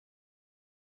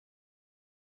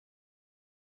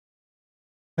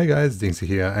Hey guys, DinXy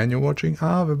here, and you're watching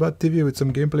Avebad TV with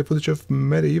some gameplay footage of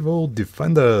Medieval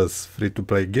Defenders.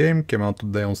 Free-to-play game, came out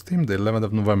today on Steam, the 11th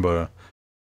of November.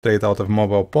 Straight out of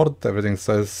mobile port, everything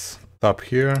says tap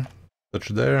here, touch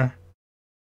there.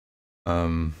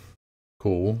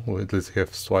 Cool, we at least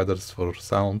have sliders for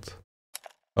sound.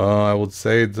 I would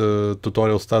say the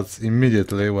tutorial starts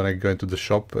immediately when I go into the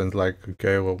shop and like,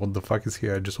 okay, well, what the fuck is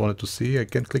here? I just wanted to see, I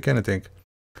can't click anything.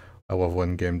 I love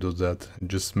when game does that. It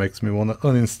just makes me want to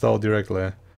uninstall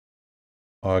directly.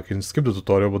 I can skip the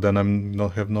tutorial, but then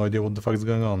have no idea what the fuck is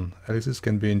going on. Elixirs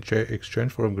can be in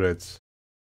exchange for upgrades.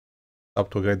 Up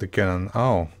to upgrade the cannon.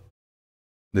 Oh.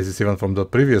 This is even from the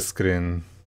previous screen.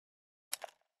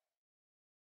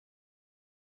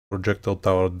 Projectile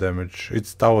tower damage.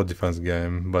 It's tower defense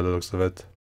game, by the looks of it.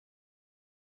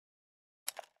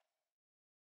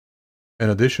 In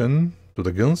addition to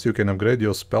the guns, you can upgrade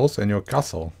your spells and your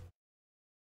castle.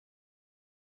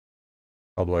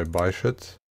 How do I buy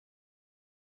shit?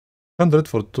 100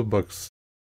 for $2.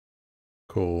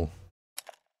 Cool.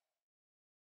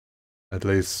 At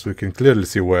least we can clearly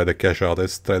see where the cash out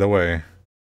is straight away.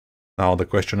 Now the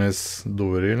question is,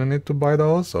 do we really need to buy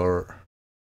those, or...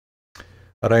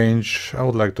 Range, I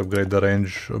would like to upgrade the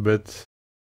range a bit.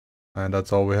 And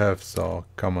that's all we have, so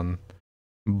come on.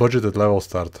 Budgeted level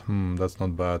start, that's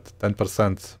not bad.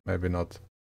 10%, maybe not.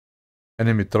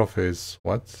 Enemy trophies,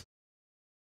 what?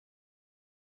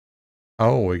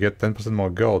 Oh, we get 10%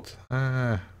 more gold.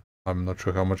 I'm not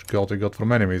sure how much gold we got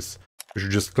from enemies. We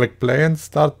should just click play and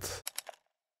start.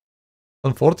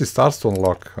 140 stars to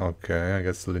unlock. Okay, I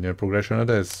guess linear progression it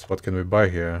is. What can we buy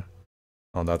here?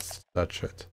 Oh, that's that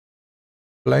shit.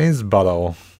 Plains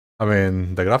Battle. I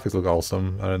mean, the graphics look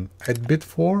awesome. And 8-bit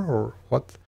 4 or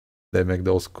what? They make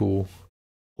those cool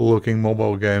looking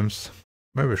mobile games.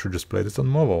 Maybe we should just play this on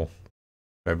mobile.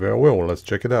 Maybe I will, let's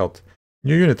check it out.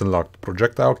 New unit unlocked.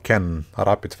 Projectile cannon.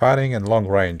 Rapid firing and long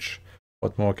range.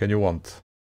 What more can you want?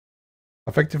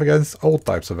 Effective against all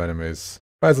types of enemies.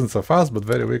 Peasants are fast but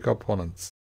very weak opponents.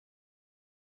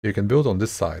 You can build on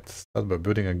this side. Start by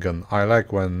building a gun. I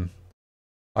like when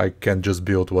I can just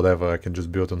build whatever. I can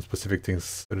just build on specific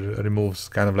things. Removes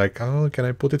kind of like, oh, can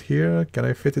I put it here? Can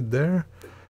I fit it there?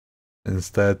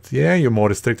 Instead, yeah, you're more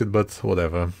restricted, but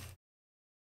whatever.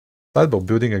 Start by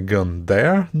building a gun.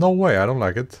 There? No way, I don't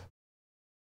like it.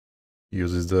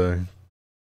 Uses the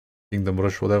Kingdom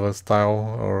Rush whatever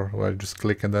style, or where you just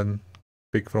click and then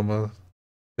pick from a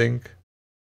thing.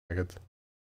 Like it.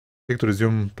 Click to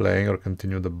resume playing or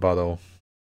continue the battle.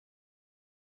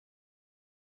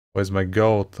 Where's my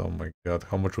gold? Oh my god,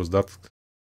 how much was that?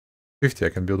 50, I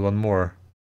can build one more.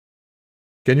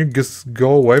 Can you just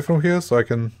go away from here so I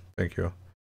can... Thank you.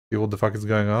 See what the fuck is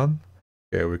going on?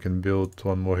 Okay, we can build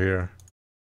one more here.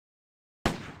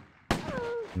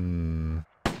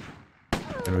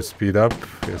 Can we speed up?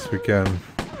 Yes, we can.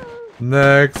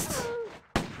 Next!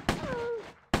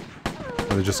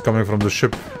 Are they just coming from the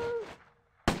ship?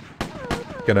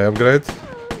 Can I upgrade?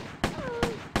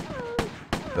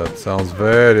 That sounds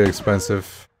very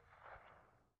expensive.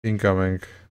 Incoming.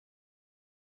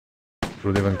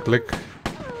 Would even click.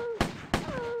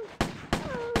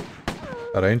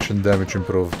 Range and damage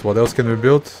improved. What else can we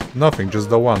build? Nothing, just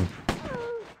the one.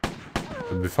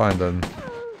 Should be fine then.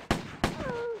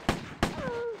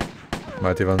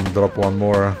 Might even drop one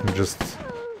more, just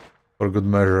for good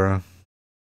measure.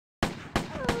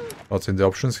 What's in the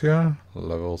options here?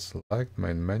 Level select,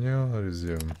 main menu,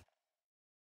 resume.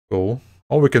 Cool.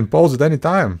 Oh, we can pause at any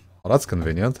time. Oh, that's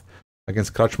convenient. I can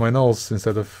scratch my nose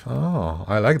instead of... Oh,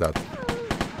 I like that.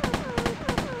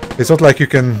 It's not like you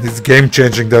can... It's game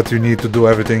changing that you need to do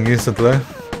everything instantly.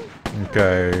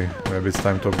 Okay, maybe it's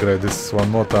time to upgrade this one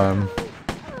more time.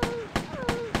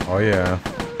 Oh yeah.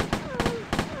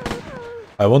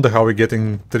 I wonder how we're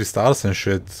getting 3 stars and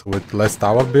shit. With less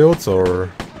tower builds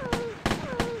or...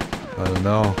 I don't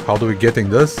know. How do we getting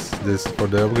this? This for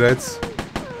the upgrades?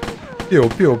 Pew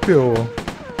pew pew.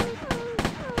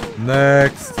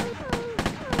 Next.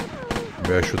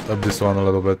 Maybe I should up this one a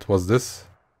little bit. What's this?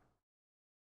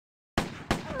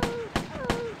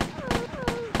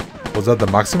 Was that the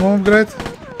maximum upgrade?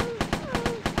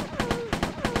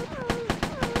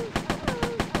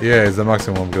 Yeah, it's the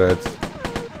maximum upgrade.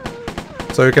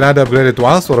 So you can either upgrade it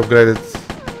once or upgrade it...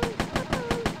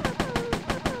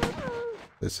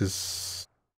 This is...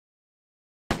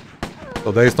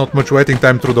 So there is not much waiting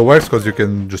time through the works, because you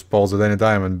can just pause at any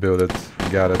time and build it.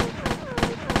 Got it.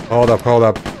 Hold up, hold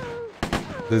up.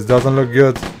 This doesn't look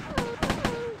good.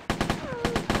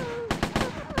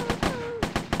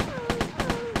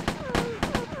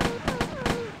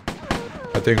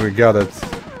 I think we got it.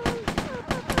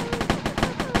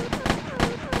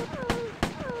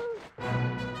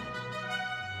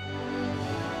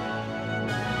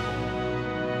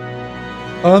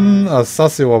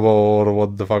 Unassassinable, or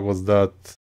what the fuck was that?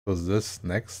 Was this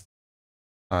next?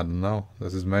 I don't know.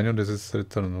 This is menu, this is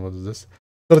return. What is this?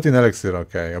 13 elixir,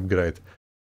 okay, upgrade.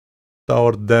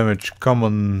 Tower damage,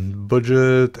 common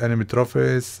budget, enemy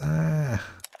trophies.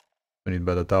 We need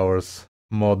better towers.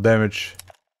 More damage,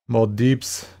 more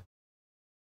deeps.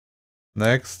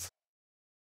 Next.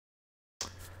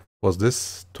 Was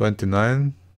this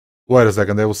 29? Wait a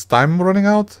second, there was time running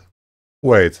out?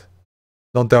 Wait.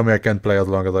 Don't tell me I can't play as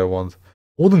long as I want.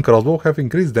 Wooden crossbow have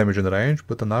increased damage and range,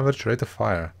 but an average rate of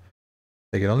fire.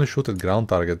 They can only shoot at ground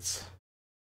targets.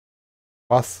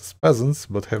 Fast as peasants,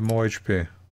 but have more HP.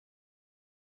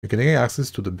 You can gain access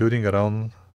to the building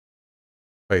around...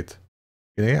 Wait.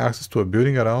 You can gain access to a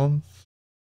building around...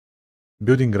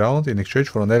 Building ground in exchange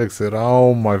for an elixir.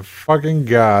 Oh my fucking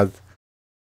god.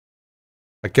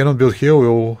 I cannot build here,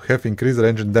 we'll have increased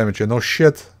range and damage. Yeah, no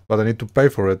shit, but I need to pay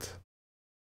for it.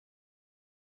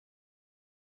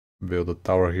 Build a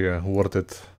tower here, worth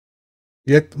it.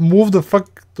 Yet move the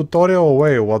fuck tutorial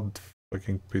away, what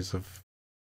fucking piece of...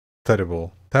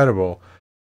 Terrible, terrible.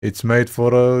 It's made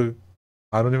for a...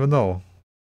 I don't even know.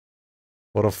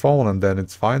 For a phone and then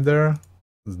it's fine there.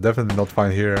 It's definitely not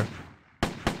fine here.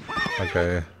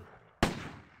 Okay.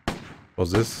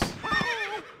 What's this?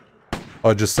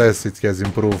 Oh, it just says it has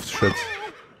improved shit.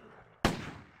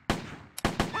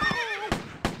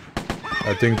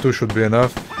 I think 2 should be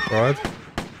enough, right?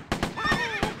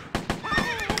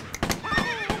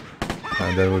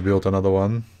 And then we built another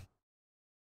one.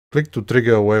 Click to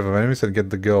trigger a wave of enemies and get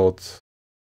the goat.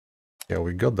 Yeah,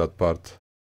 we got that part.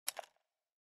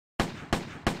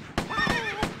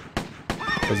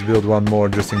 Let's build one more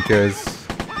just in case.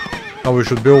 Oh, we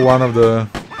should build one of the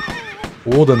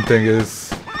wooden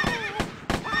thingies.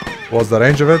 What's the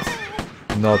range of it?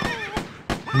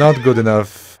 Not good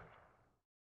enough.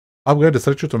 Upgrade the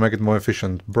structure to make it more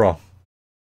efficient. Bro.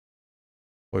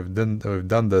 We've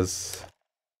done this.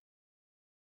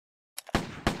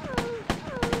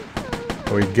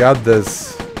 We got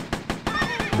this.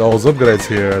 Those upgrades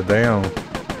here, damn.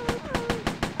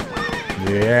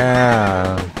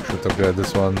 Yeah. Should upgrade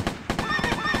this one.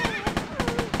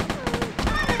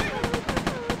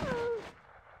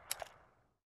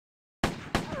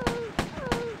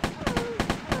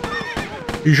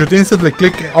 You should instantly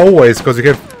click always, because you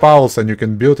have pulse and you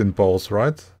can build in pulse,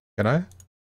 right? Can I?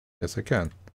 Yes, I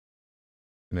can.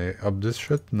 Can I up this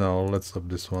shit? No, let's up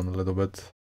this one a little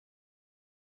bit.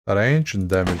 Range and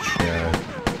damage, yeah.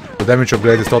 The damage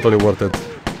upgrade is totally worth it.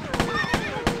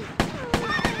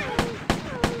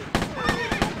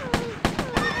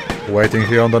 Waiting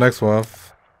here on the next one.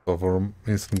 So for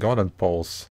instant gun and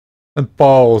pulse. And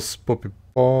pulse, puppy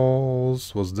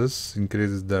pulse. What's this?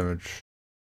 Increases damage.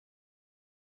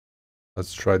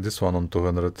 Let's try this one on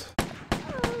 200.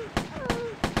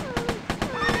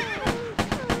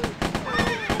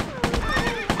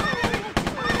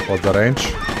 What's the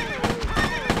range?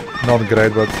 Not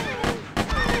great, but...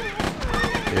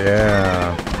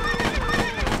 Yeah.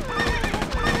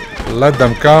 Let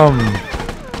them come!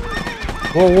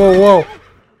 Whoa, whoa, whoa!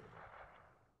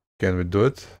 Can we do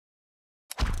it?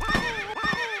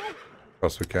 Of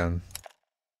course we can.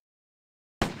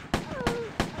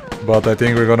 But I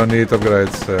think we're gonna need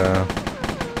upgrades.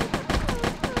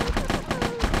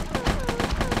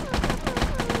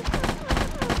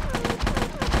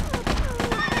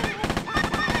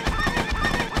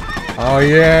 Oh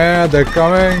yeah, they're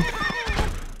coming!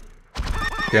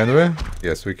 Can we?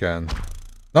 Yes, we can.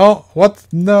 No! What?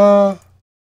 No!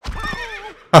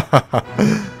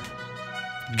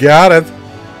 Got it!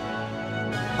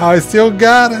 I still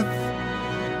got it!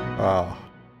 Wow.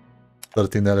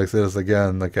 13 elixirs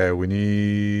again. Okay, we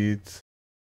need...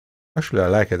 Actually, I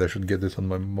like it. I should get this on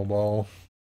my mobile.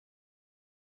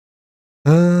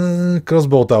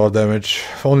 Crossbow tower damage.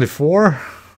 Only 4?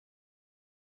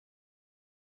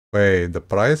 Wait, the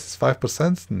price is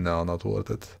 5%? No, not worth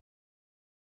it.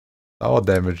 Tower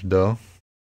damage though.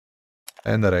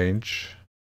 And range.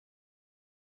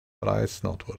 Price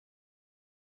not worth it.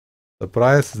 The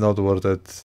price is not worth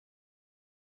it.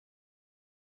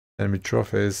 Enemy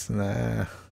trophies, nah.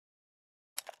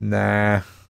 Nah.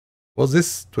 What's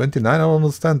this? 29? I don't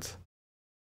understand.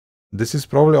 This is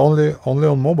probably only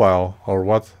on mobile, or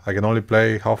what? I can only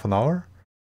play half an hour?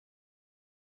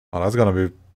 Oh, that's gonna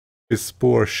be piss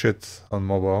poor shit on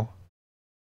mobile.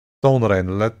 Stone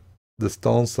rain. Let the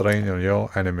stones rain on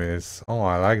your enemies. Oh,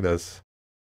 I like this.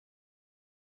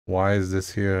 Why is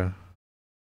this here?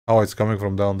 Oh, it's coming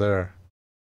from down there.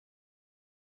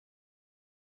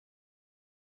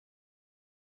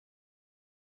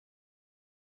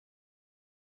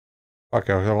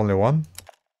 Okay, I have only one.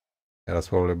 Yeah, that's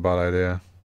probably a bad idea.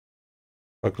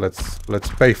 Look, let's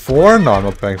pay 4? No, I'm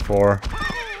not paying 4.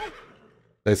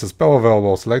 There's a spell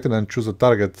available. Select it and choose a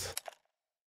target.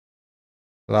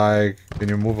 Like, can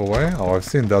you move away? Oh, I've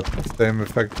seen that same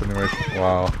effect animation.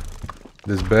 Wow.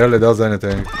 This barely does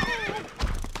anything.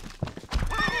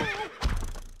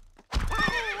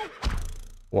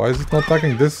 Why is it not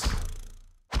attacking this?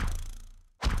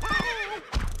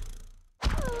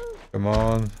 Come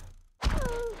on.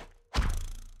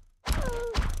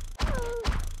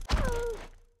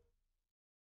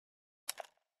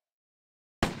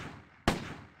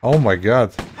 Oh my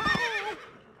god.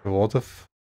 What if...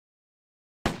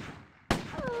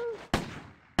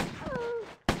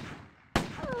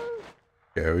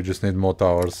 Okay, we just need more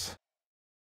towers.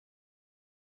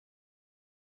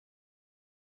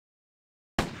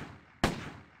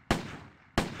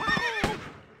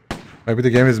 Maybe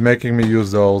the game is making me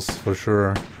use those, for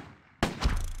sure.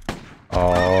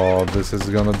 Oh, this is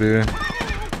gonna be...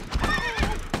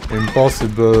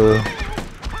 impossible.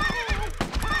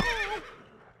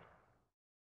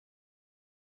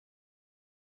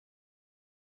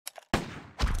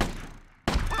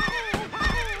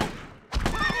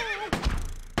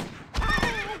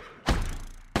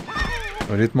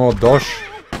 We need more dosh.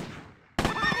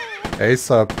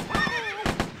 ASAP.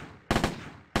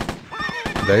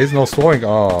 There is no slowing.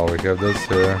 Oh, we have this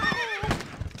here.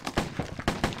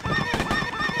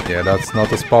 Yeah, that's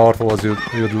not as powerful as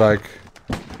you'd like.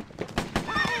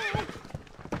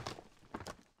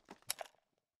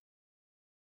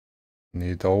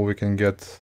 Need all we can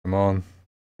get. Come on.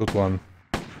 Good one.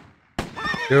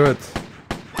 Do it.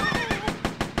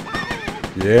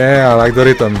 Yeah, I like the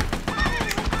rhythm.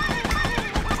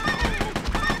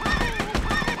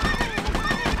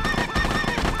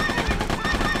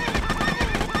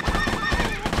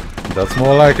 That's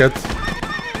more like it.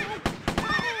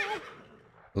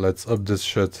 Let's up this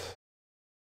shit.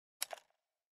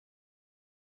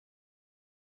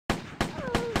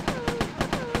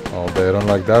 Oh, they run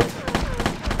like that.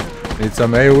 Need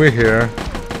some AoE here.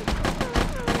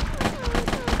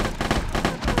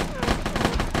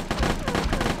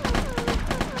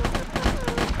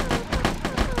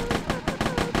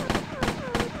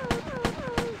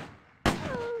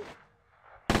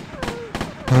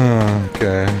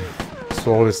 Okay.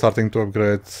 Slowly starting to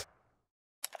upgrade.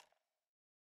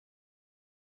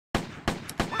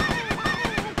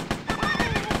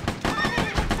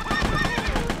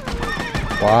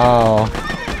 Wow.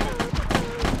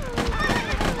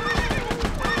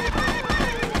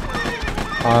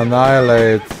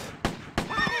 Annihilate.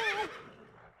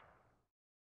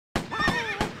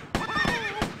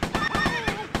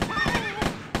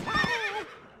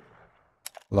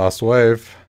 Last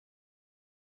wave.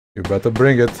 You better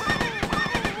bring it.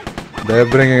 They're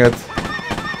bringing it.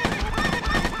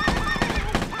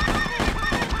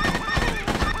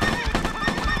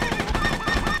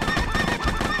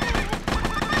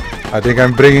 I think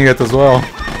I'm bringing it as well.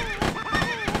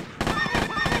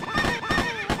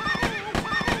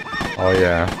 Oh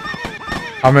yeah.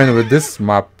 I mean, with this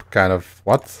map, kind of...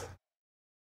 What?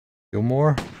 Few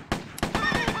more?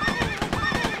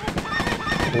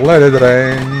 Let it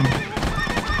rain.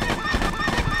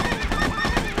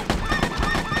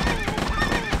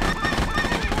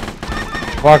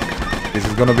 Fuck. This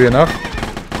is gonna be enough.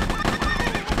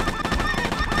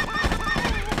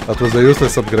 That was a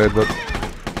useless upgrade, but...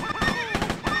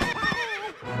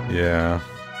 Yeah.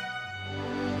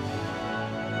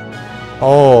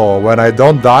 Oh, when I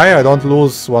don't die, I don't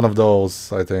lose one of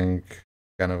those, I think.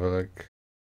 Kind of like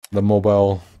the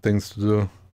mobile things to do.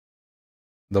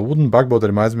 The wooden bugboat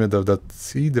reminds me of that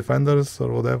Sea Defenders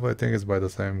or whatever. I think it's by the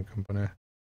same company.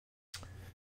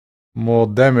 More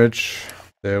damage.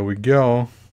 There we go.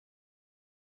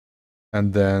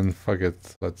 And then, fuck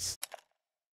it, let's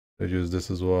reduce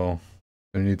this as well.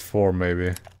 We need 4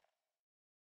 maybe.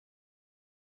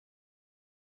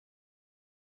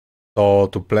 So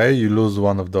to play, you lose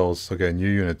one of those. Okay, new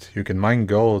unit. You can mine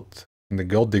gold in the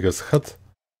gold digger's hut.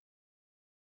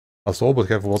 Also, but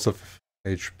have lots of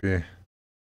HP.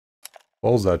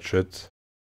 Close that shit.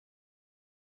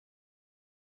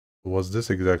 What's this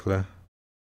exactly?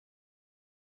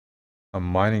 I'm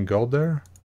mining gold there?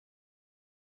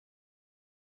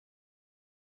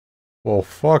 Well,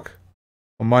 fuck.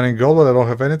 I'm mining gold, but I don't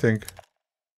have anything.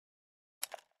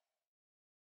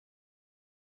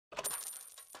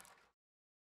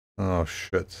 Oh,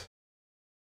 shit.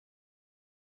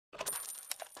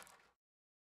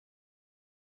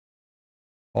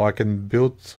 Oh, I can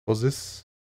build... What's this?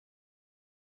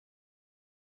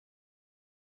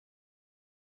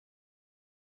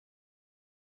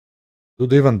 Do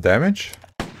they even damage?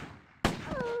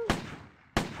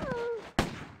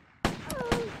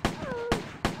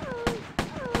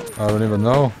 I don't even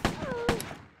know.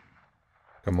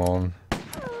 Come on.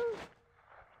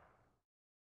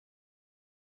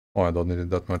 Oh, I don't need it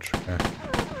that much. Okay.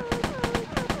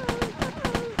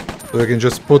 So I can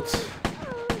just put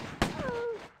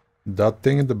that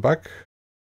thing in the back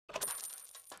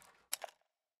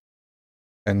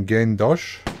and gain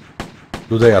dodge.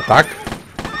 Do they attack?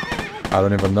 I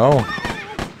don't even know,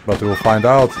 but we'll find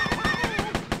out.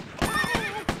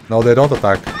 No, they don't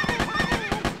attack.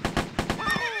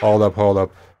 Hold up, hold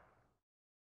up.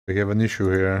 We have an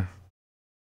issue here.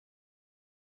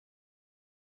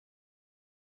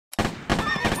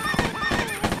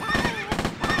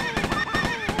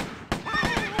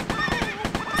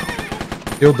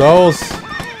 Kill those!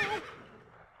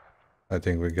 I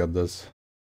think we got this.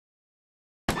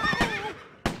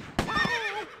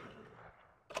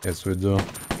 Yes, we do.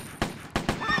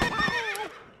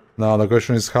 Now the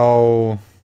question is how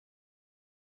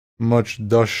much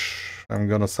dash I'm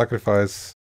gonna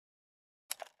sacrifice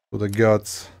to the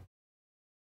gods.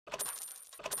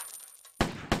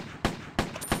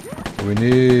 We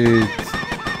need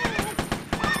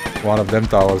one of them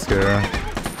towers here.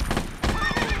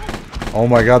 Oh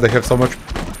my god, they have so much.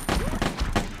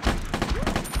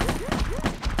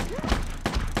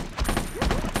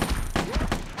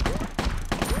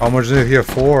 How much did here?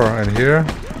 4, and here?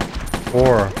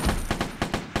 4.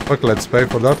 Fuck, let's pay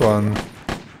for that one.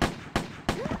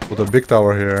 Put a big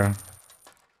tower here.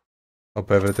 Up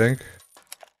everything.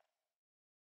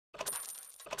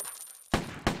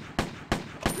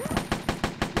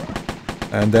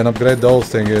 And then upgrade those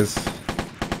things.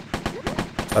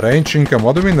 Range income.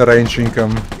 What do you mean range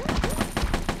income?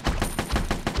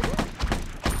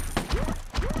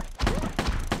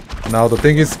 Now the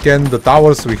thing is, can the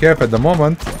towers we have at the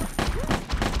moment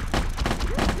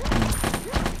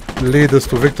lead us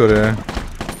to victory?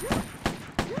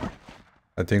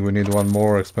 I think we need one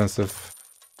more expensive.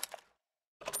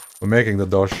 We're making the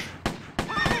dodge.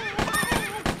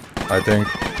 I think.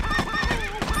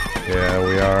 Yeah,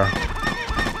 we are.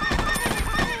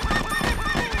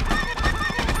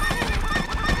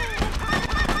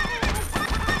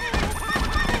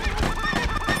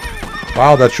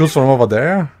 Wow, that shoots from over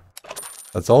there?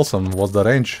 That's awesome. What's the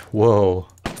range? Whoa.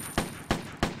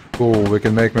 Cool, we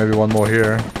can make maybe one more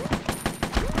here.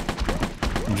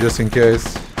 Just in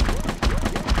case.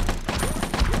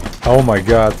 Oh my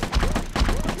god.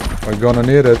 We're gonna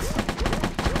need it.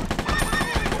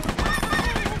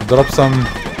 Drop some.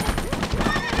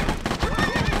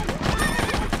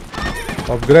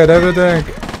 Upgrade everything.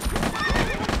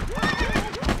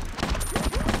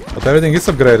 But everything is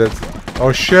upgraded.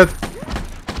 Oh shit.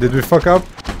 Did we fuck up?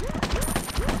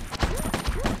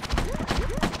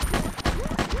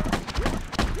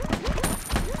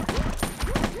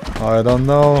 I don't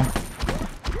know.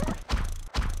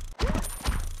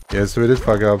 Yes, we did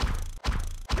fuck up.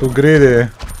 Too greedy.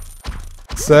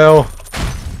 Sell.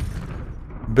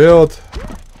 Build.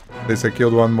 At least I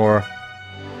killed one more.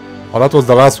 Oh, that was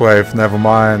the last wave. Never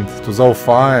mind. It was all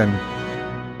fine.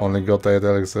 Only got 8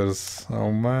 elixirs.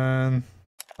 Oh man.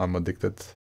 I'm addicted.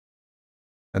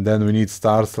 And then we need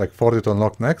stars like 40 to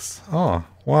unlock next. Oh,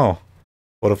 wow.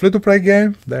 For a free-to-play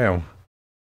game? Damn.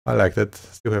 I liked it.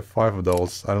 Still have 5 of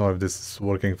those. I don't know if this is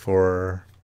working for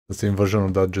the same version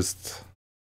of that, just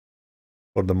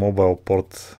for the mobile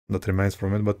port that remains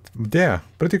from it. But yeah,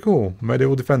 pretty cool.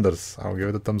 Medieval Defenders. I'll give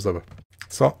it a thumbs up.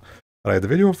 So, like the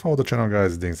video, follow the channel,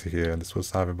 guys. DinXy here. This was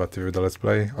Happy Bad TV with the Let's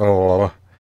Play. Oh,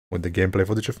 with the gameplay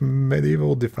footage of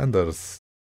Medieval Defenders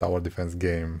tower defense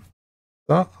game.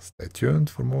 So, stay tuned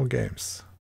for more games.